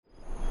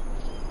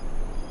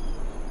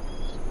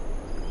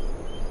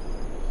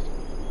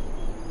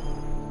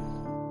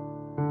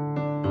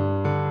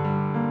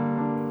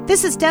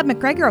This is Deb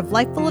McGregor of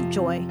Life Full of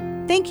Joy.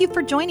 Thank you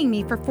for joining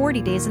me for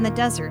 40 Days in the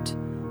Desert.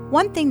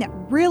 One thing that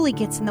really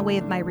gets in the way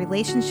of my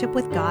relationship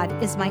with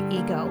God is my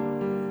ego.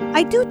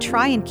 I do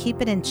try and keep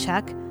it in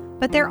check,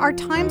 but there are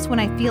times when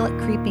I feel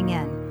it creeping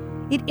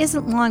in. It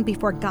isn't long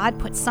before God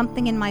puts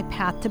something in my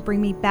path to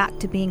bring me back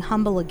to being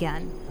humble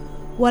again.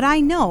 What I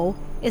know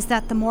is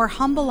that the more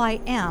humble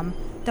I am,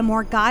 the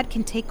more God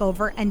can take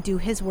over and do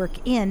His work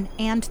in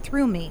and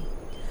through me.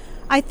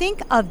 I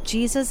think of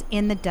Jesus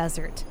in the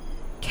desert.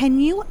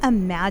 Can you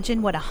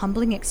imagine what a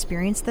humbling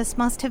experience this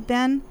must have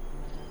been?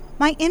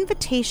 My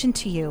invitation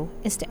to you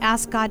is to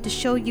ask God to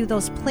show you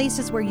those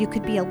places where you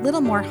could be a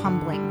little more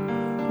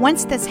humbling.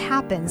 Once this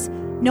happens,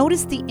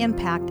 notice the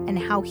impact and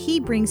how He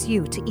brings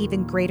you to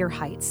even greater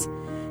heights.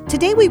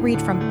 Today we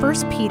read from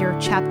 1 Peter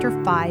chapter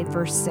 5,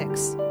 verse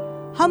 6.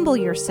 Humble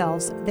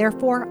yourselves,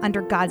 therefore,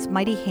 under God's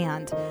mighty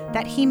hand,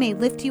 that He may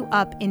lift you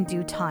up in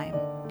due time.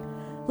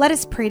 Let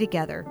us pray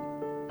together.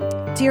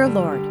 Dear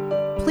Lord,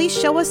 please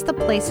show us the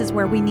places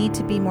where we need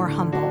to be more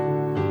humble.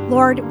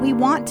 Lord, we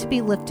want to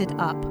be lifted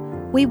up.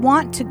 We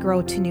want to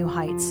grow to new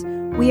heights.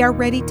 We are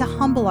ready to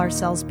humble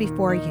ourselves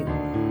before you.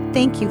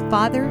 Thank you,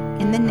 Father,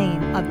 in the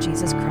name of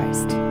Jesus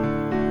Christ.